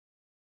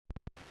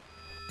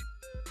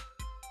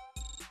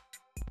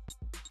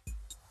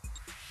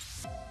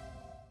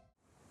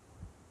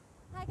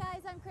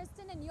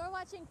Kristen and you're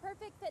watching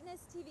Perfect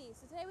Fitness TV.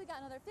 So today we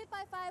got another Fit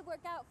by 5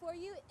 workout for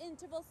you,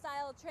 interval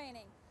style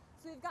training.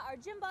 So we've got our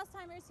gym boss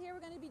timers here. We're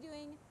going to be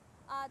doing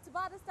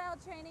Tabata style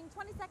training,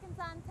 20 seconds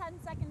on,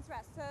 10 seconds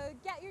rest. So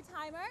get your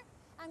timer.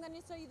 I'm going to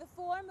show you the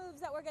 4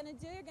 moves that we're going to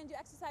do. You're going to do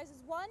exercises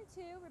 1,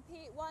 2,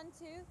 repeat 1,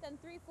 2, then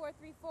 3, 4,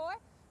 3,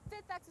 4.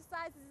 Fifth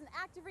exercise is an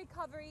active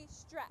recovery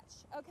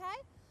stretch,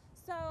 okay?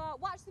 So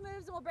watch the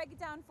moves and we'll break it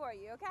down for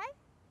you, okay?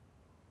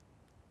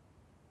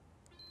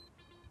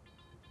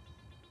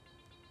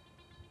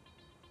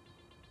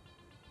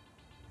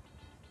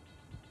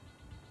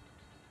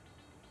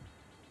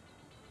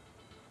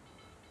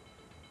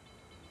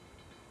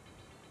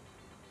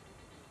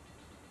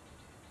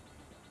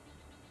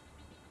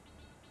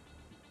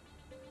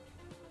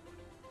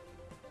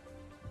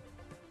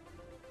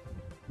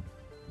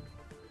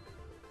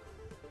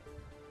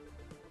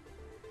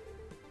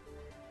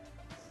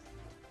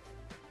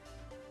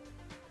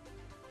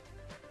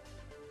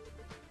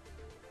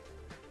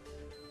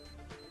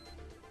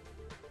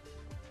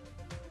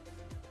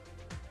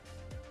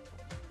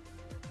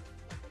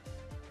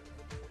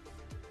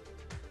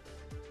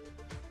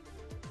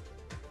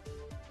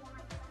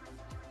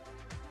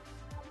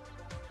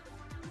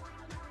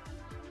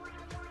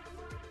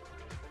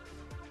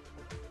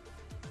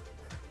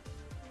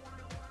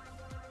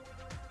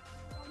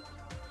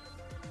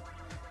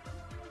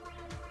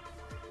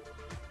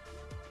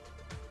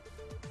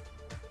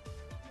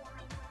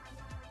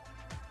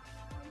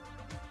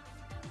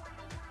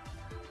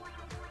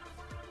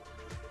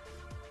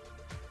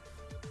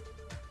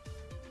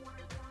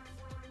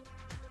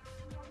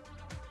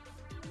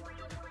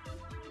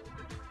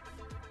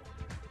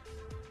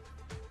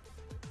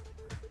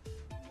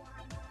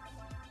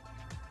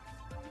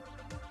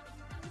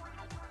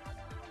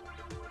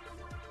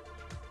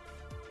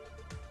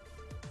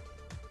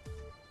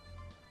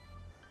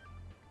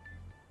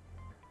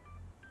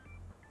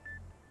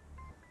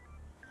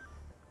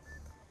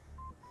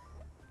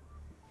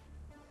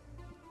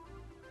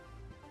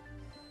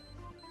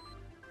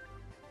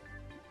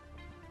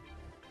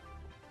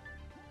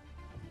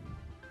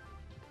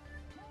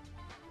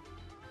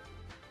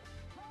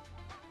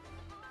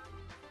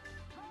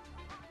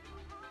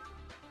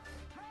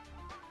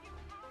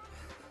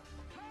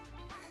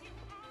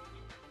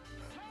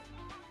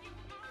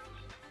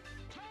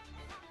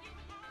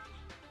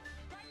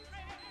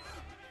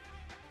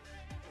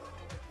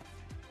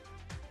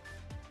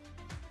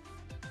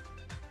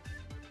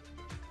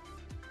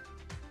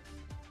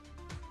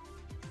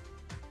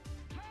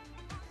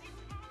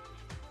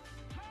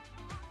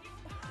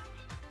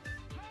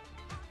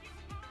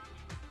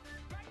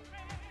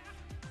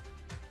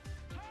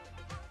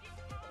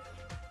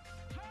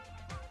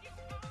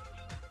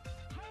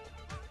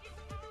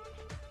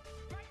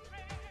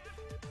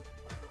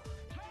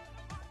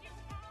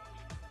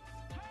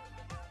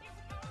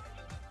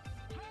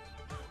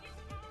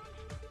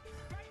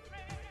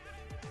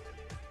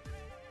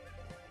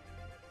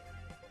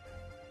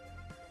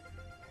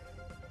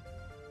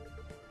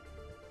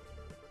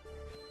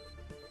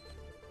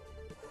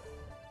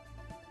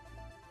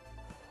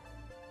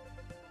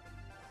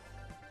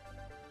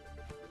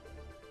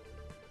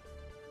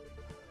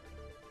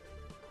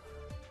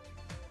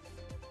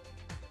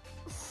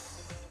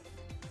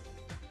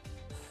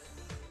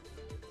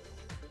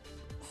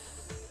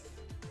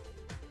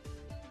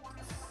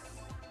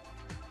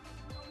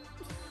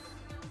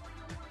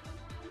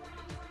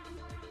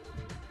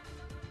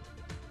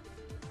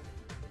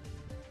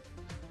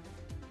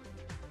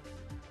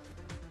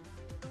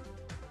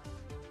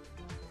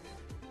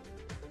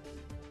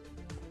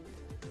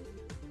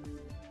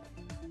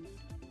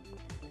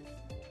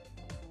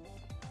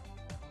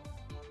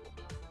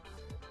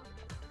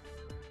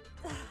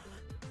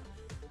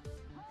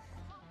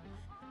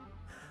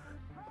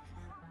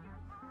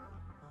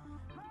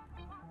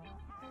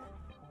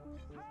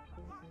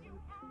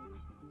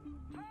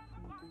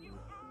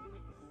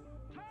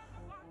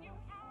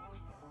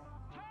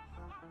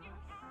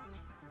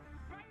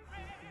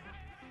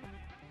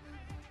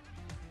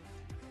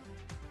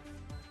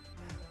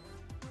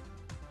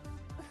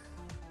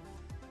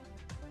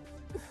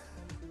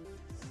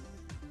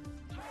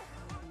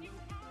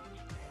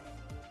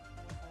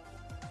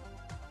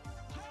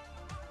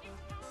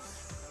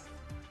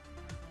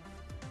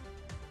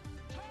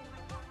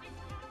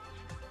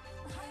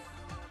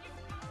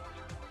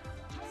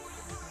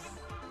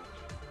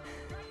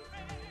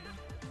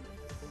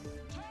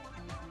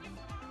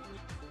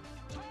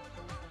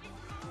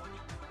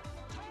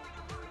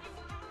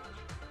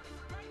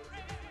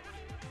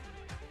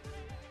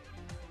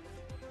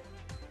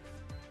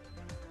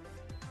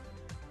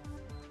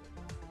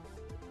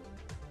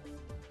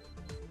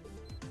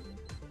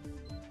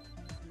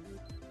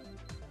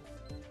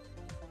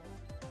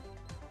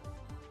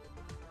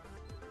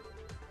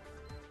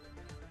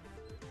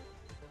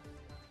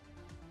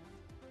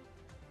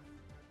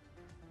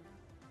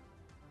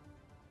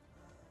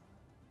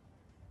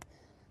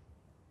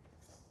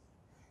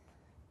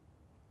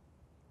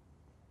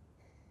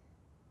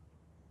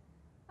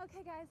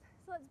 Okay guys,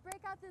 so let's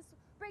break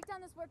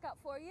down this workout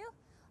for you.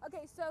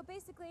 Okay, so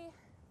basically,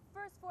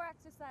 first 4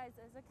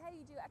 exercises, okay?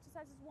 You do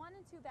exercises 1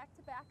 and 2 back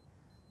to back,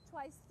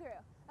 twice through.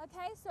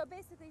 Okay, so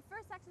basically,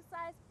 first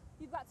exercise,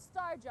 you've got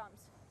star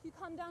jumps. You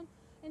come down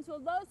into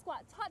a low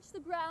squat, touch the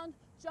ground,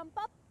 jump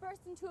up,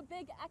 burst into a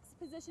big X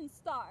position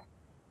star.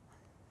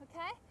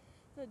 Okay,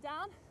 so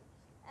down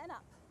and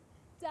up,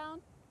 down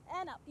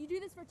and up. You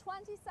do this for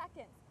 20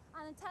 seconds.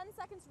 On a 10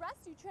 seconds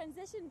rest, you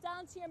transition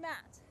down to your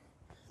mat.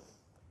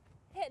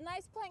 Hit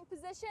nice plank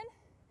position.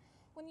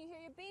 When you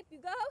hear your beep,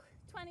 you go.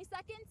 20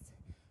 seconds,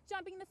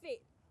 jumping the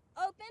feet.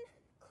 Open,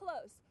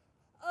 close,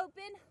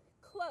 open,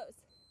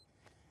 close.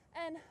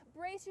 And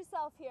brace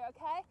yourself here,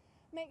 okay?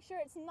 Make sure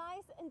it's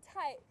nice and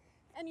tight.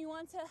 And you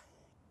want to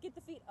get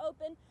the feet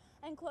open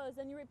and close.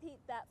 And you repeat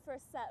that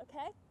first set,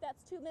 okay?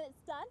 That's 2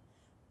 minutes done.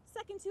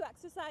 Second 2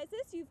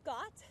 exercises, you've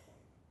got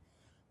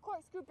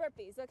corkscrew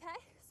burpees, okay?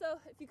 So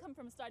if you come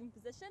from a starting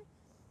position,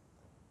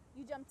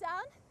 you jump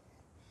down,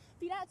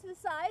 feet out to the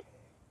side,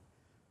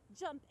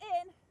 jump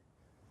in,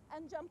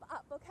 and jump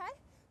up, okay?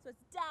 So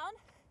it's down,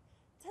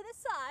 to the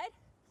side,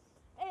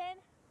 in,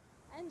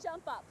 and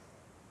jump up.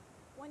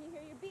 When you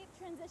hear your beep,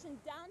 transition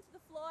down to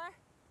the floor.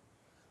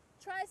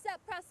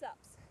 Tricep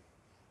press-ups.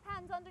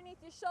 Hands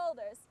underneath your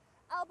shoulders.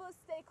 Elbows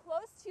stay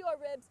close to your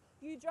ribs.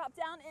 You drop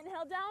down,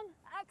 inhale down,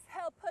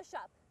 exhale, push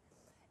up.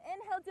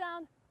 Inhale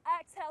down,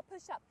 exhale,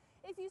 push up.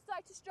 If you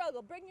start to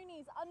struggle, bring your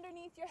knees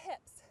underneath your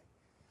hips.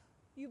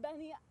 You bend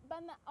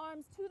the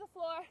arms to the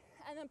floor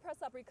and then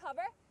press up,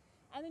 recover.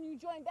 And then you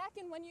join back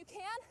in when you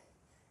can.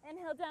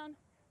 Inhale down,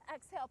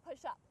 exhale,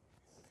 push up.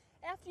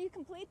 After you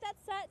complete that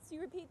set, so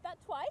you repeat that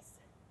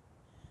twice.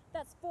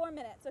 That's 4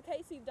 minutes,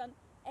 okay? So you've done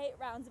 8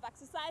 rounds of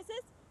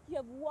exercises. You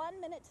have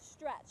 1 minute to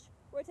stretch.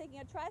 We're taking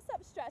a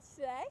tricep stretch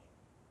today.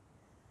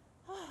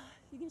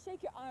 You can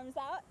shake your arms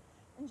out,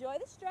 enjoy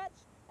the stretch,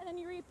 and then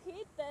you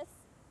repeat this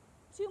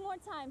 2 more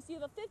times. So you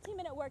have a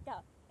 15-minute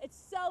workout. It's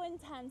so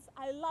intense.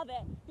 I love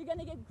it. You're going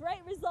to get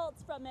great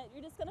results from it.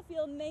 You're just going to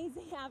feel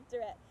amazing after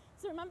it.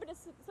 So remember to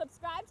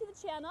subscribe to the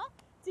channel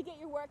to get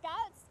your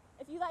workouts.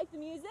 If you like the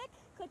music,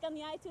 click on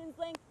the iTunes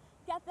link,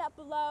 get that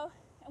below,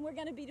 and we're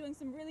going to be doing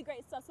some really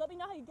great stuff. So let me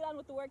know how you get on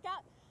with the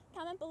workout.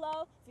 Comment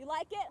below. If you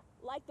like it,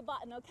 like the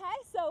button, okay?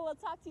 So we'll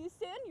talk to you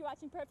soon. You're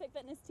watching Perfect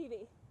Fitness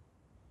TV.